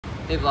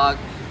Hey vlog,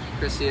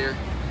 Chris here.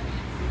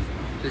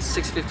 It's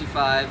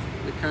 6:55.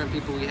 The current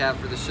people we have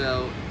for the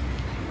show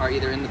are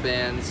either in the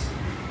bands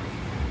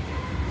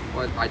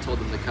or I told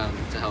them to come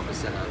to help us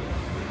set up.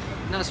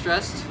 Not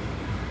stressed,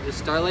 just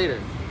start later.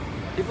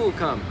 People will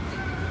come.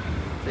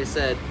 They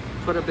said,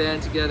 put a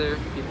band together,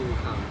 people will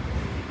come.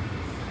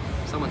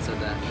 Someone said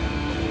that.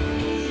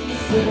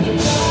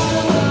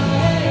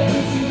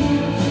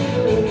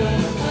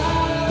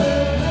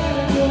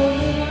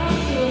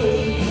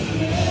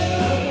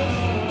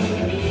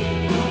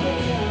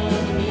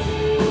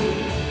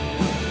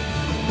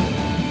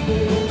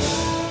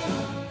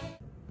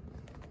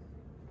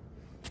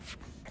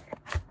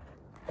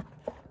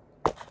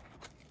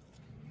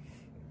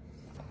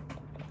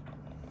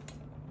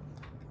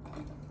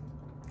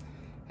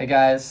 Hey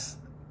guys,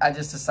 I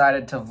just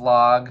decided to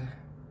vlog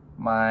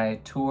my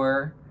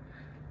tour,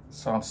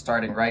 so I'm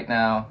starting right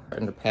now.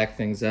 Starting to pack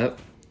things up.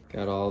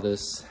 Got all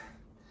this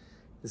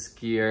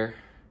gear.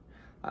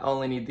 I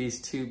only need these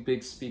 2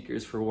 big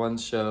speakers for one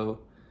show.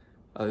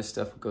 Other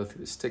stuff will go through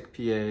the stick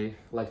PA,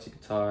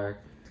 electric guitar.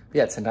 But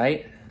yeah,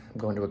 tonight I'm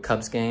going to a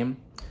Cubs game.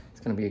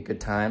 It's gonna be a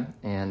good time,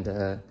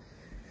 and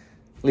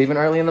leaving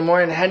early in the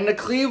morning, heading to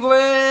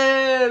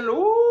Cleveland.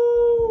 Woo!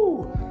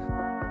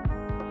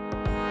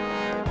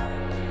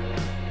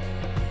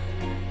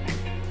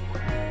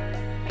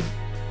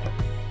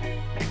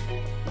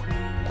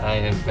 I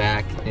am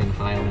back in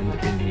Highland,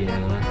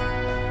 Indiana.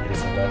 It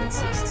is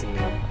 11:16. I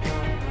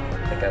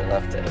think I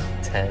left at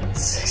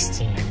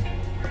 10:16.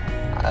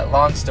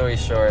 Long story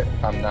short,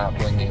 I'm not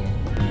bringing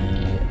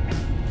the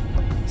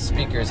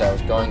speakers I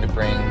was going to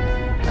bring.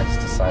 I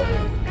just decided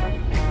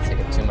to take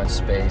up too much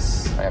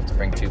space. I have to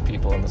bring 2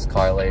 people in this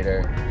car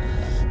later.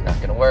 Not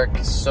gonna work.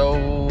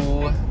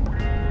 So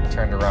I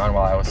turned around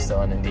while I was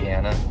still in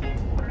Indiana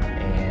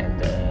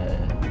and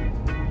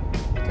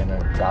gonna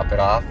drop it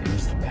off,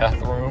 use the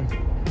bathroom,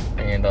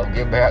 and I'll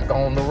get back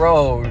on the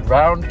road.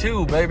 Round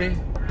 2, baby.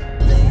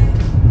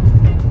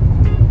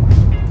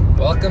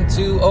 Welcome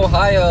to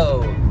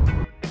Ohio.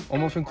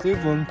 Almost in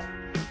Cleveland.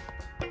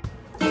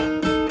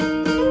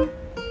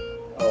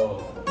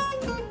 Oh,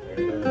 there it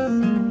is.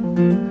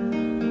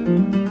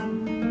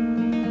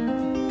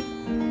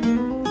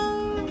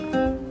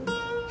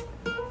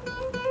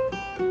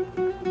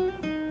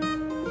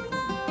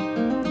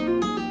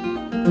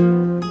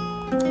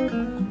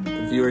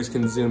 The viewers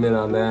can zoom in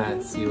on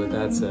that, see what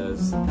that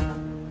says.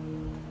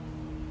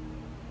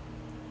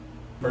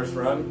 First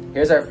run?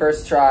 Here's our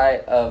first try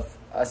of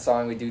a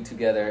song we do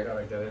together.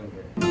 Gotta get in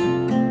here.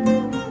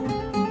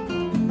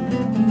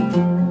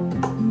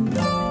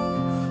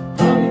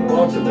 Honey,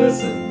 won't you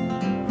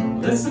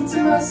listen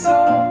to my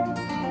song.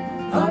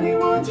 Honey,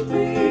 won't you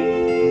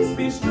please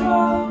be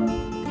strong.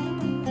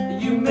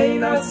 You may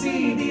not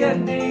see the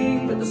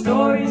ending, but the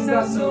story's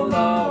not so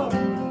long.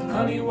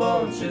 Honey,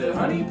 won't you,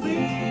 honey,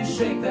 please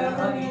shake that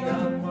honey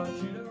on what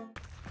you do.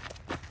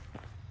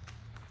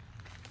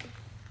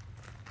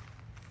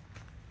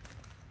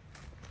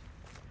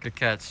 Good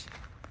catch.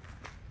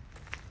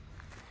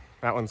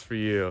 That one's for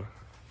you.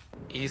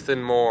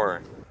 Ethan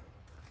Moore.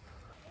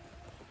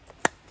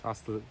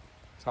 Toss the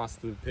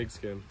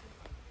pigskin.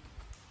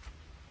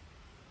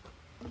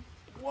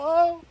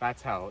 Whoa!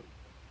 That's how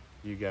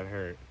you get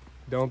hurt.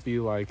 Don't be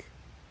like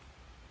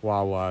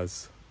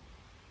Wawa's.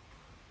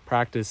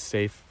 Practice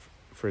safe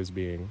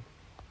frisbeeing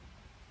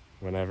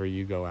whenever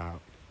you go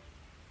out.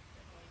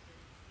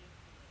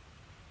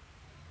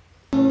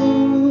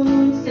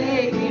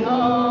 Take me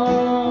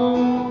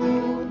home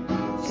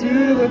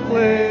to the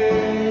place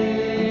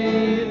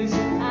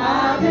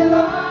I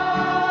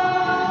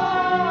belong,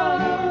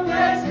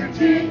 West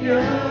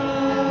Virginia,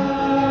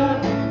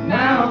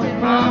 Mountain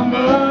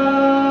Mama,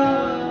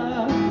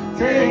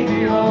 take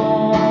me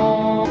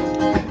home.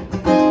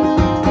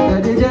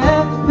 Did you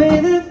have to pay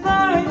the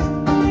fine?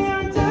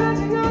 You're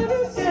touching on the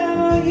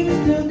sound, you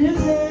stood this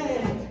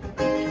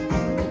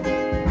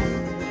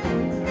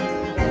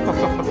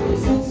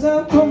since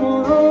I've come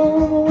on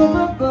home, when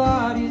my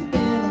body's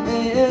been a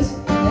mess,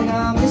 and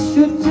I miss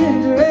your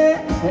ginger ale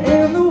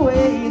and the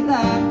way you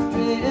like to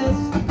dress.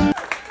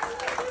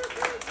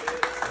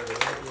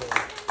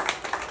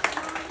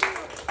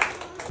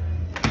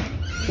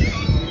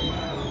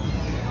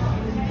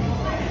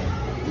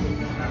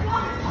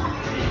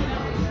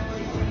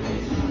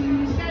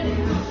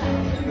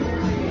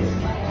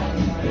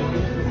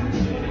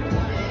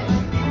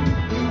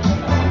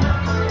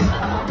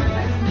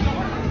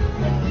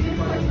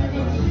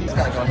 It's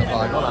gotta go on the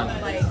vlog. Hold on.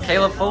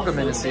 Caleb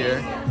Fogelman is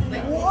here.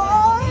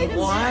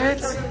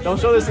 What? Don't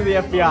show this to the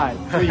FBI,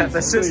 please.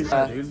 This is,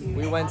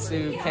 we went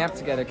to camp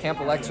together, Camp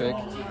Electric,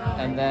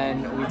 and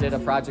then we did a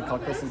project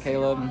called Chris and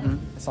Caleb.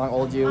 The song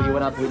Old You. He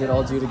went up, we did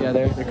Old You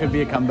together. There could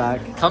be a comeback.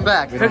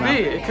 Comeback. Could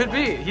be. It could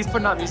be. He's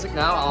putting out music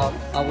now.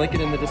 I'll link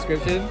it in the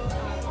description.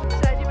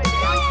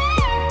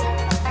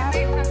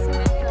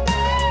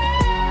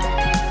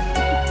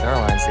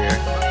 Caroline's here.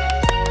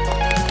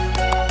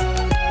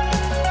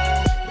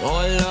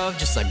 Oh, love,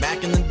 just like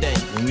back in the day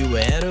when we were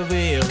head over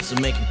heels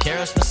and making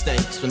careless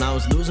mistakes. When I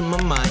was losing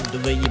my mind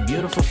over your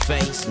beautiful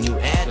face and you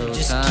added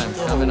just keep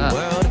coming up.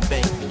 World,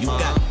 baby. You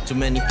got too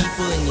many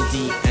people in your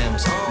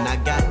DMs, and I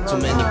got too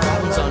many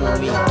problems on the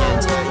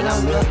weekends. But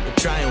I'm willing to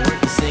try and work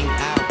this thing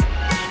out.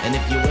 And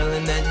if you're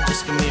willing, then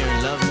just come here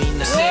and love me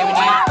now. Say what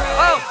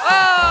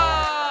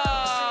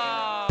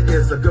you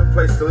It's a good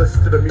place to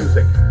listen to the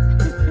music.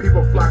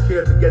 People flock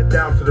here to get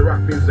down to the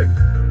rock music.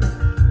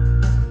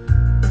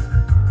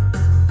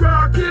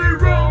 Rock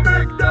and roll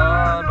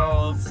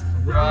McDonald's.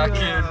 Rock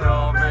and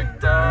roll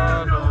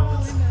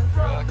McDonald's.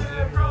 Rock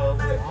and roll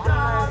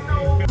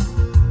McDonald's.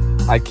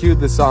 I queued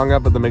the song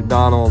up at the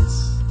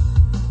McDonald's,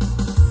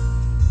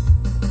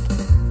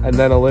 and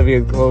then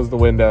Olivia closed the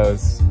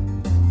windows.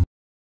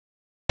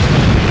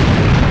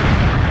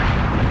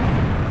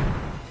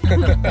 What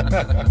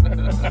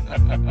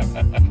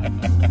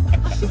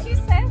did you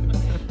say?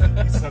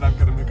 He said I'm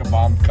gonna make a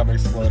bomb come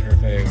explode her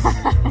face.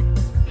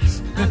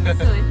 That's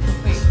silly.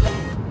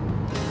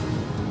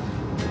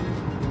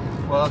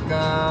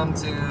 Welcome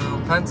to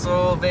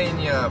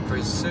Pennsylvania.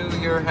 Pursue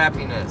your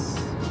happiness.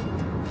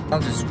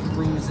 I'm just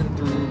cruising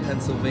through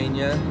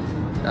Pennsylvania.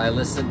 I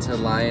listened to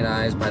Lion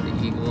Eyes by the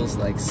Eagles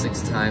like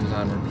 6 times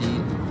on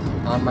repeat.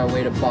 On my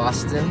way to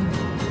Boston.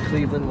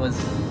 Cleveland was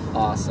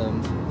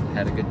awesome.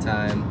 Had a good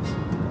time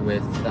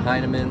with the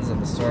Heinemans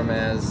and the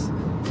Sormaz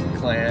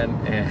clan,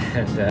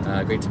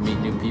 and great to meet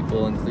new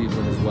people in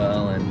Cleveland as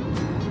well.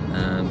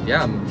 And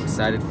yeah, I'm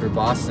excited for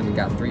Boston. We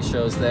got 3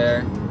 shows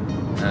there,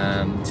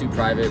 2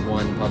 private,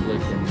 1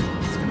 public, and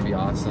it's gonna be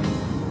awesome.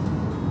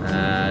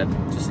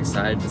 Just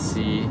excited to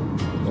see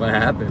what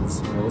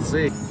happens. We'll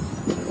see.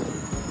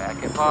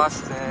 Back in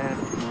Boston,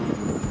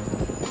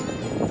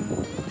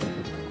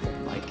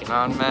 biking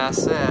on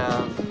Mass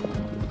Ave.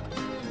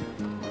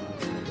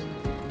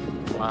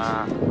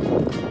 Wow.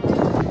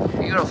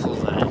 Beautiful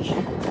day.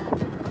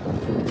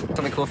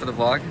 Something cool for the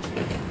vlog?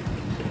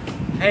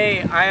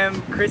 Hey, I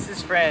am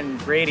Chris's friend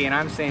Brady, and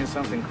I'm saying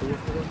something cool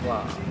for the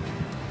vlog.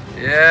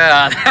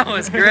 Yeah, that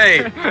was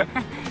great.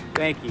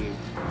 Thank you.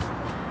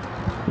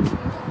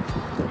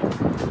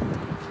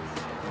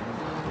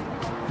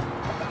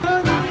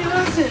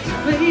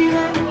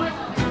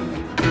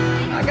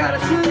 I gotta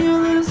tell you a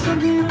little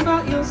something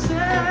about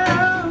yourself.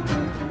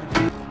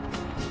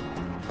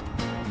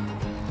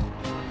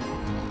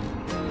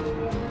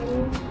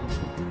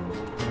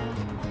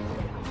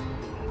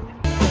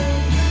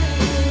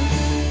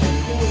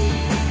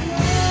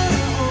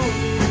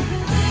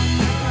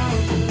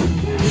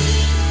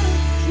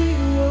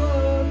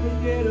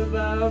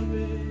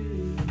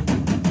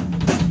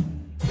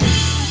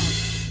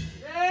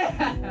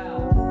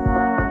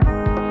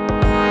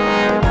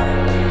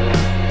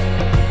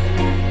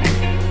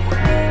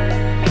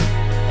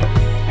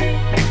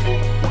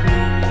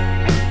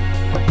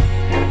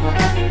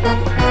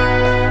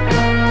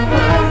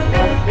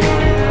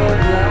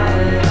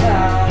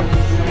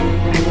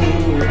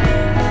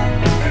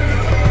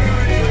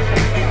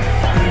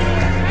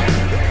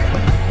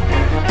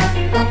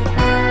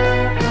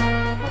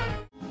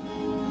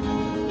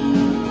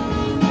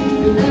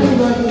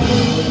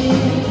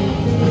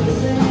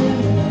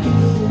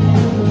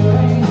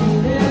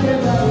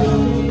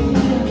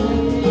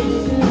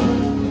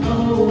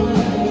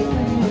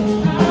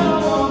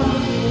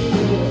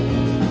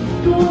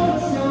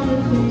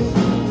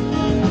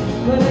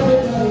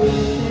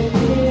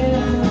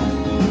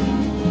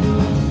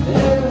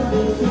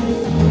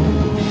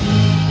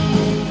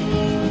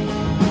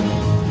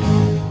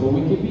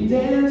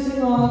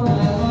 Dancing all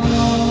night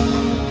long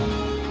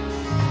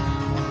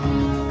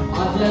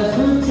on that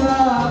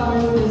rooftop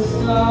with the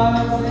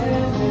stars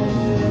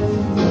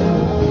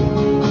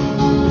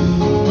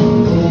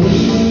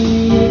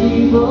and we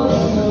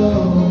both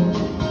know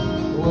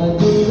what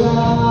the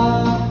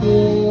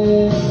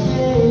doctors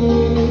say,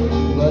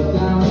 but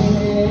down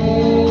in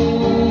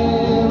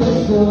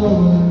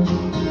Arizona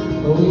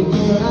we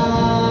can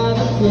ride a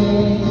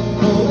plane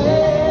away.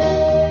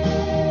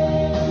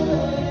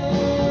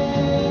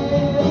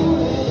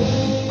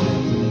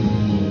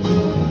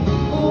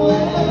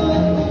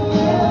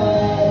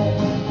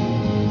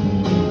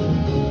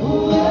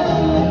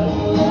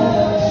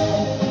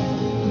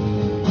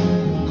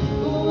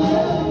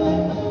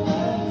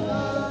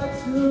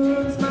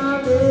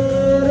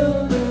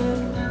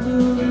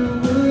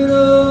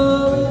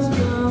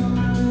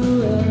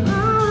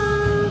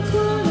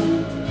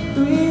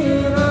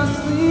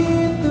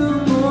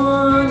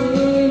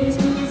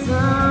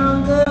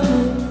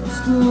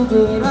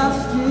 But I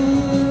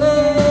still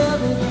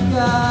haven't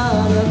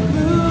got a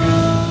clue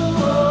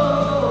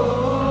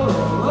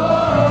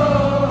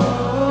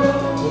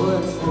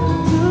what's to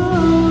do.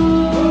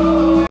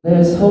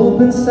 There's hope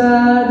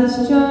inside this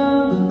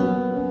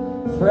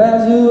jungle.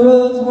 Fragile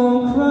roads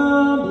won't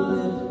crumble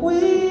if we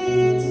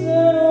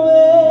turn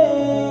away.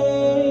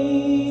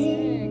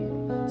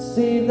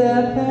 Save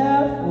that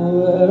path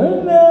for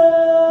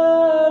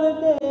another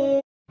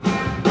day.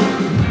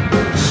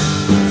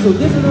 So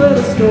this is where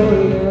the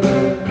story ends.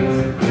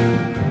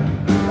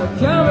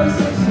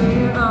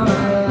 Conversation on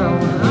my own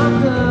when I'm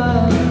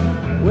done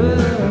with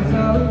a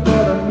collie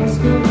for the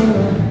miscommunication.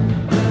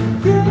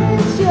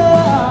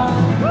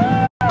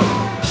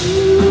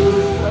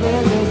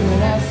 There's a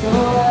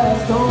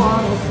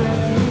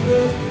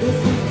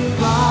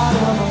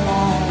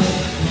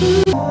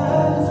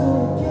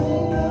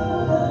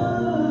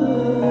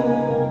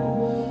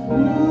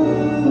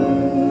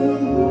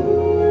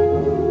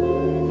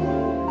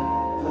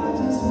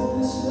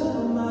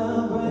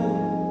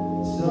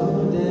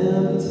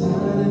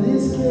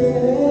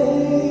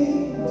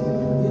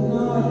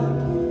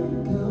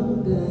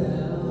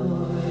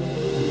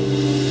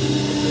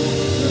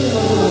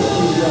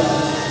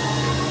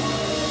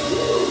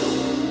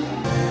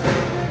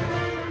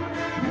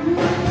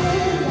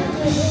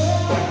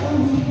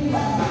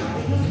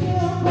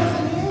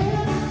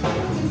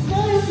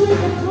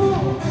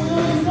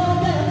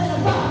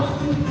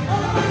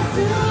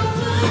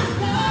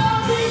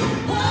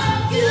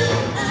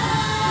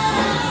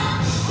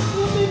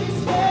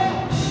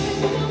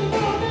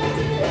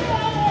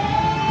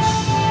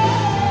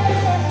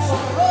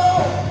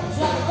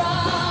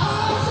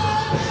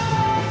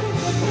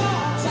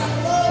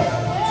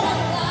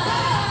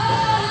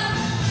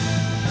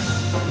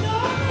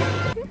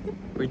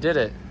We did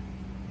it.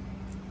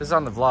 This is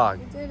on the vlog.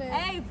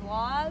 Hey,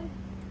 vlog.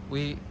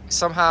 We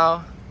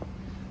somehow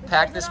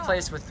packed this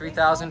place with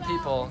 3,000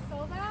 people.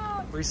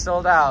 We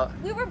sold out.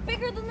 We were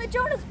bigger than the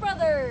Jonas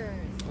Brothers.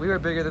 We were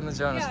bigger than the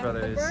Jonas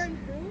Brothers.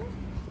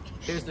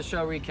 Here's the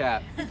show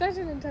recap. Such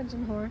an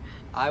attention whore.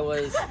 I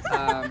was,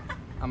 I'm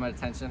an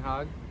attention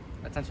hog.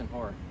 Attention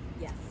whore.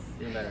 Yes.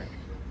 Even better.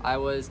 I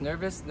was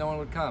nervous no one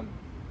would come.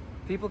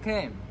 People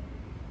came.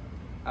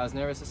 I was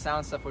nervous the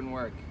sound stuff wouldn't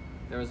work.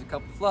 There was a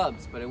couple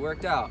flubs, but it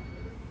worked out.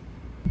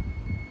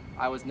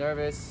 I was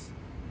nervous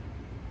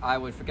I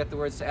would forget the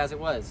words to As It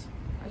Was.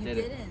 I did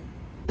it.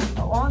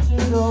 I want you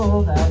to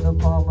hold at the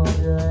palm of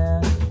your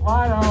hand.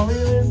 Why don't we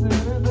listen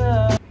to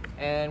that?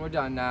 And we're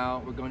done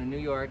now. We're going to New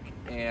York,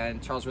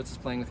 and Charles Ritz is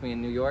playing with me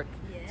in New York.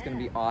 Yeah. It's gonna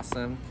be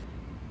awesome.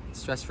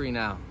 Stress-free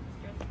now.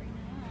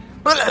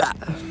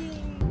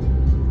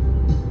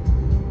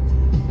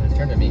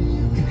 Turn to me.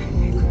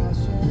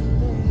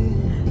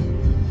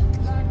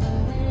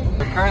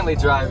 We're currently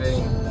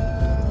driving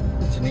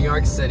to New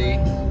York City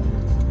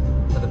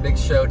for the big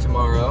show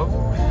tomorrow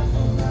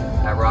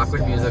at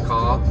Rockwood Music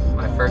Hall.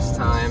 My first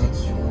time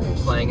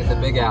playing in the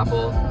Big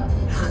Apple.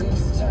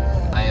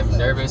 I am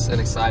nervous and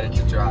excited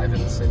to drive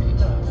in the city.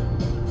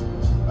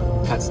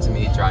 Cuts to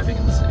me driving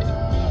in the city.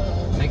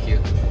 Thank you.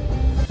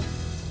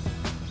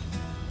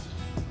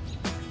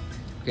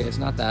 Okay, it's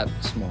not that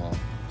small,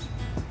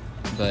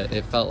 but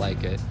it felt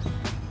like it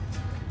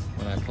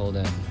when I pulled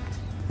in.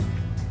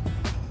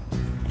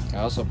 I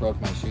also broke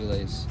my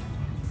shoelace.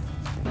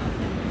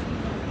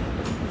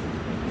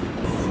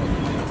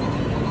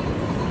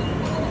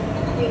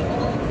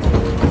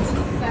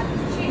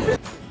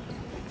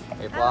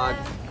 Hey vlog,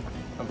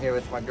 I'm here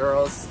with my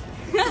girls.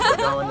 We're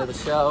going to the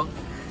show.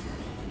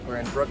 We're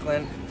in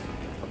Brooklyn,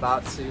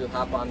 about to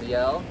hop on the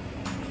L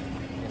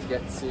and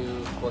get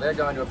to, well, they're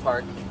going to a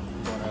park,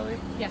 going early.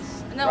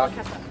 Yes, and then we'll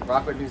catch up.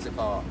 Rockwood Music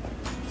Hall.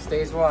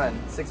 Stage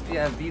 1, 6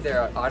 p.m. Be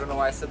there. I don't know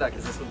why I said that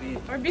because this will be.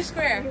 Or be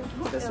square.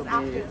 This will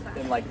be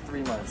in like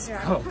 3 months.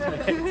 Yeah. Oh,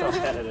 it's all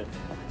edited.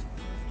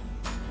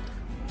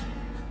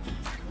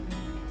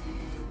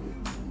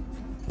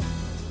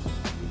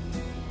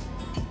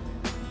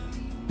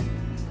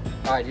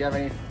 All right, do you have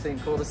anything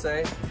cool to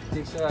say,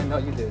 Deeksha? I know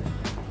you do.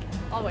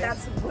 Always.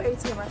 That's way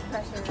too much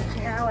pressure.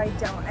 Now I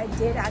don't. I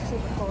did actually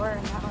before,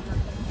 and now nothing.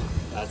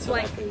 That's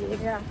what I figured.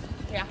 Yeah.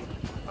 Yeah.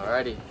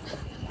 Alrighty.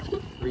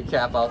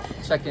 Recap, I'll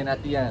check in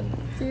at the end.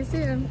 See you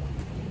soon.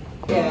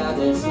 Yeah,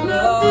 this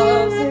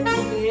love's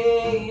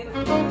insane.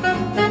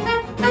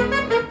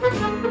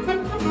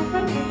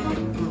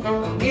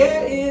 I'm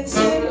getting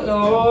too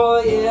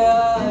low,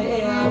 yeah,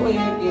 yeah, we're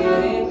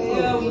getting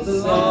where we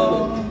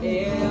belong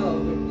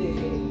every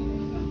day.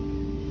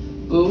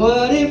 But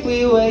what if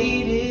we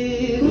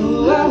waited?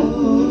 Ooh, ah,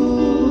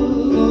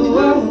 ooh, ooh,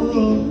 ah,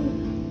 ooh.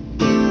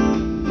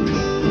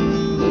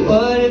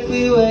 What if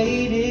we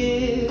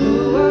waited?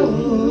 Ooh, ah,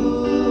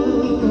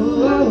 ooh,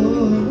 ooh, ah,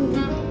 ooh.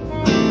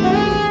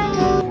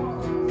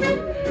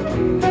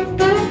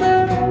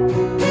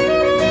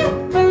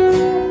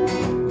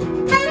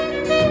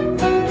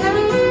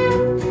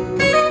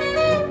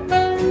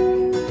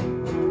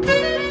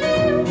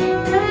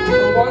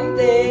 One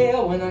day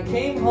when I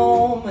came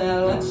home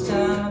at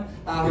lunchtime,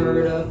 I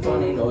heard a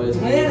funny noise.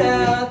 Went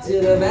out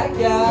to the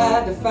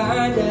backyard to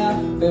find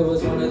out if it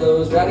was one of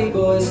those rowdy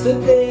boys.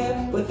 Stood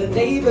there with a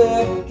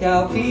neighbor,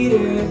 Cal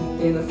Peter,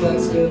 in a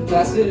flux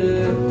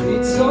capacitor.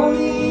 He told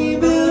me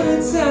build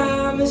a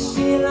time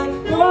machine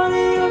like one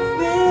in a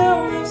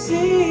film I've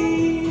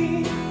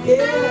seen.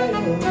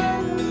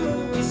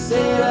 Yeah, he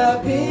said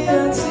I've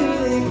been to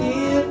the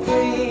year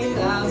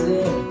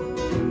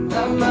 3000.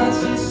 Not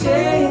much has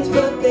changed,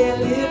 but they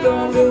lived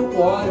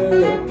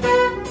underwater.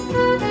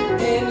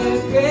 And the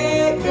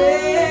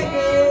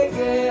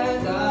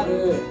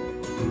great-great-great-granddaughter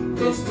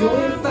is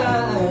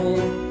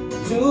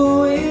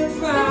doing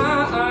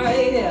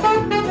fine, yeah.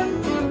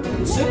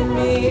 It took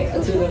me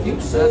to the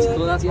future. That's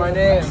cool, that's my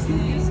name.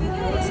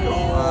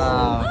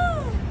 Wow.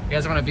 You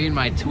guys want to be in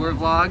my tour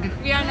vlog?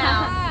 We are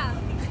now.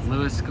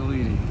 Louis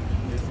Scalidi.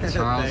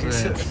 Charles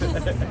Ritz.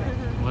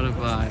 What a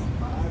vibe.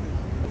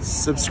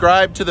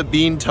 Subscribe to the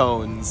Bean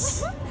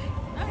Tones.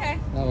 Okay.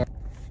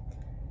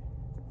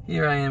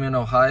 Here I am in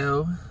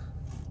Ohio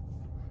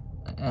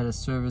at a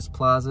Service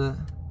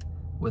Plaza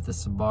with a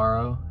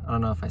Sbarro. I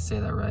don't know if I say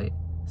that right.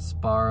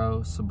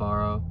 Sbarro.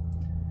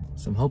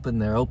 So I'm hoping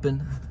they're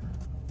open.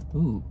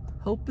 Ooh,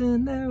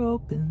 hoping they're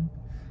open.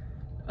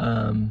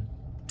 I'm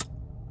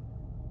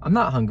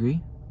not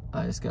hungry.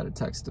 I just got a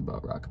text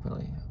about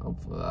Rockabilly.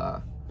 Hopefully,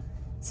 it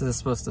says it's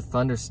supposed to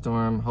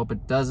thunderstorm. Hope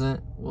it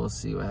doesn't. We'll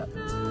see what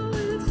happens.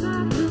 It's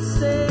not the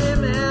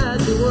same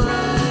as it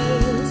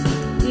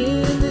was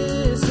in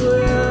this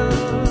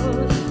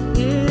world.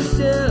 It's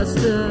just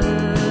us.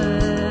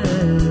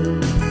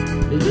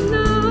 You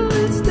know,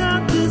 it's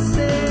not the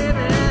same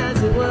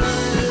as it was.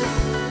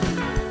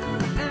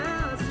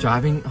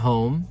 Driving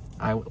home,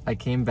 I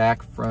came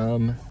back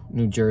from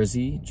New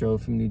Jersey,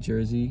 drove from New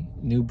Jersey,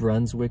 New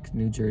Brunswick,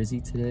 New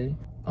Jersey today.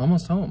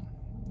 Almost home,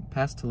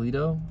 past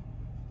Toledo,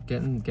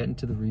 getting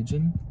to the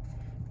region.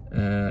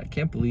 I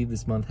can't believe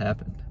this month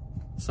happened.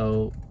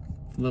 So,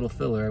 little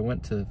filler, I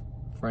went to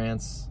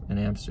France and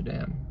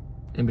Amsterdam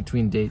in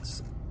between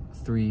dates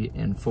 3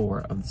 and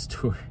 4 of this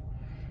tour.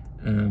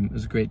 It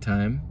was a great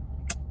time,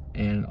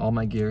 and all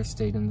my gear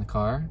stayed in the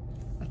car.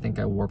 I think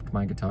I warped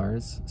my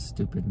guitars,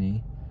 stupid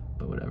me,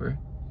 but whatever.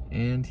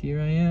 And here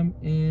I am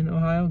in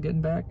Ohio,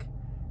 getting back.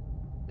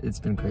 It's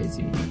been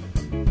crazy.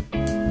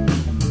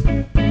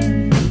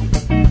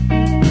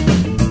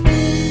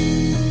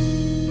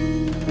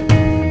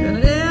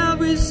 And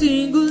every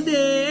single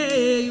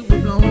day you were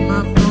blowing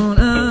my phone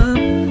up,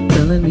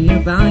 telling me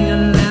about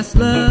your last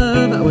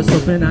love. I was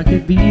hoping I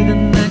could be the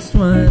next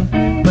one,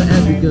 but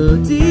as we go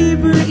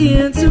deeper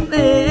into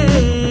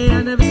May,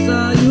 I never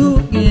saw you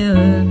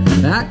again.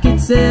 I could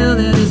tell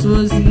that this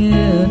was the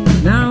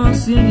end. Now I'm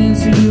singing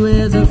to you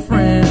as a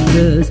friend,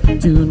 'cause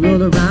tune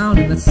roll around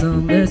and the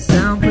summer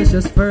sound push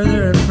us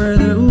further and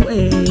further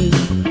away.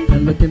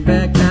 And looking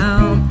back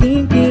now, I'm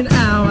thinking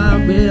how I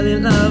really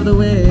love the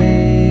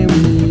way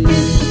we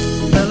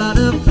fell out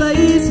of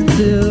place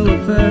until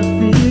we're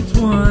perfect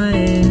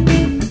one.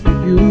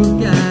 You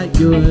got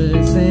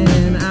yours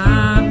and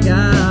I've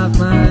got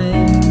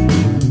mine.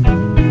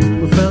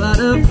 We fell out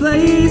of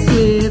place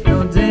with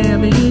no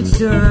damage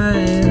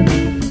done.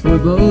 We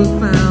both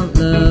found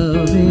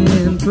love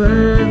in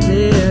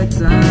perfect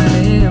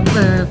time, in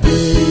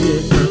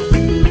perfect time.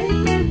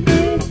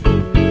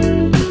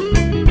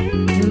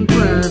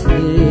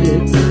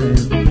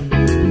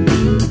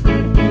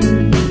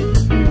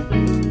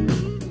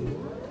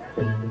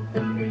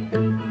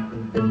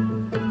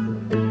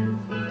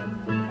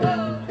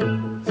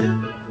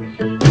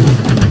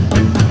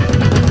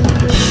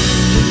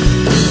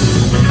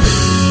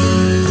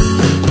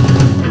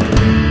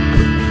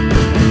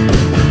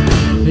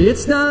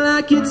 It's not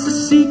like it's a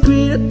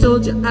secret. I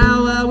told you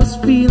how I was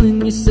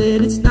feeling. You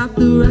said it's not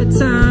the right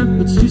time,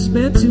 but you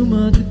spent too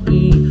much with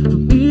me. For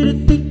me to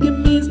think it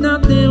means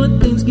nothing when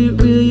things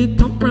get real. You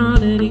come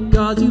round and he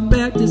calls you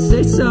back to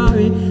say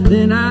sorry.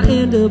 Then I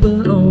end up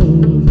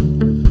alone.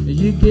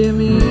 You give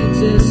me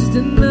just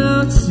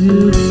enough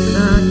to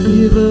not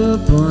give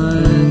up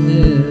on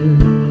it,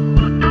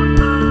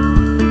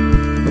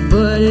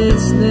 but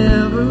it's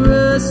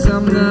never us.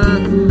 I'm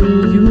not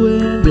who you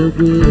end up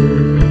with.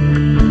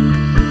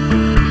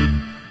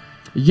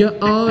 You're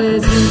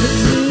always in the